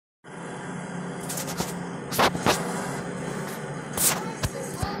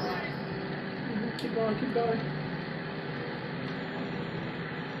going, keep going.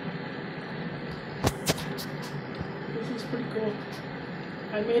 This is pretty cool.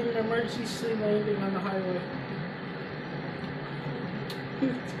 I made an emergency landing on the highway.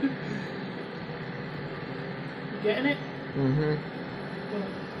 You getting it? Mm-hmm. Yeah.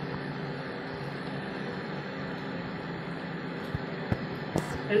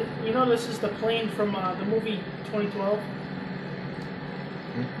 And you know this is the plane from the movie 2012?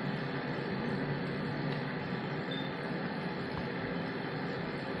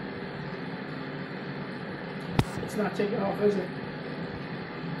 It's not taking off, is it?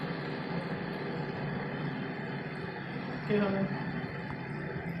 Okay, hold on.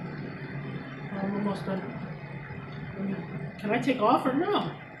 I'm almost done. Can I take off or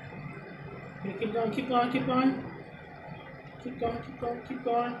no? Okay, keep going, keep going, keep going. Keep going, keep going, keep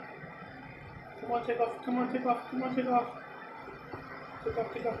going. Come on, take off, come on, take off, come on, take off. Take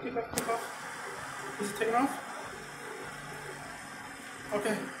off, take off, take off, take off. Is it taking off?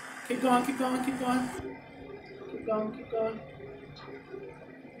 Okay. Keep going, keep going, keep going. Keep going, keep going.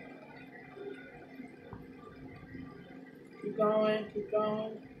 Keep going, keep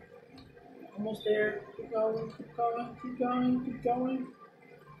going. Almost there. Keep going, keep going, keep going, keep going.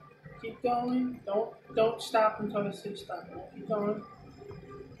 Keep going. Don't stop until I say stop. Keep going.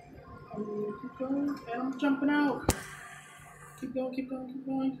 Keep going. And I'm jumping out. Keep going, keep going, keep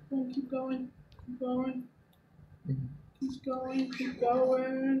going, keep going, keep going, keep going. Keep going, keep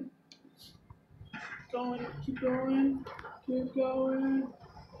going. Going, keep going, keep going,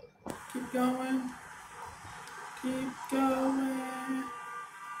 keep going, keep going,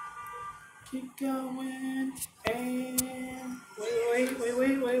 keep going, and wait,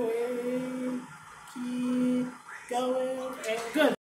 keep going, and good.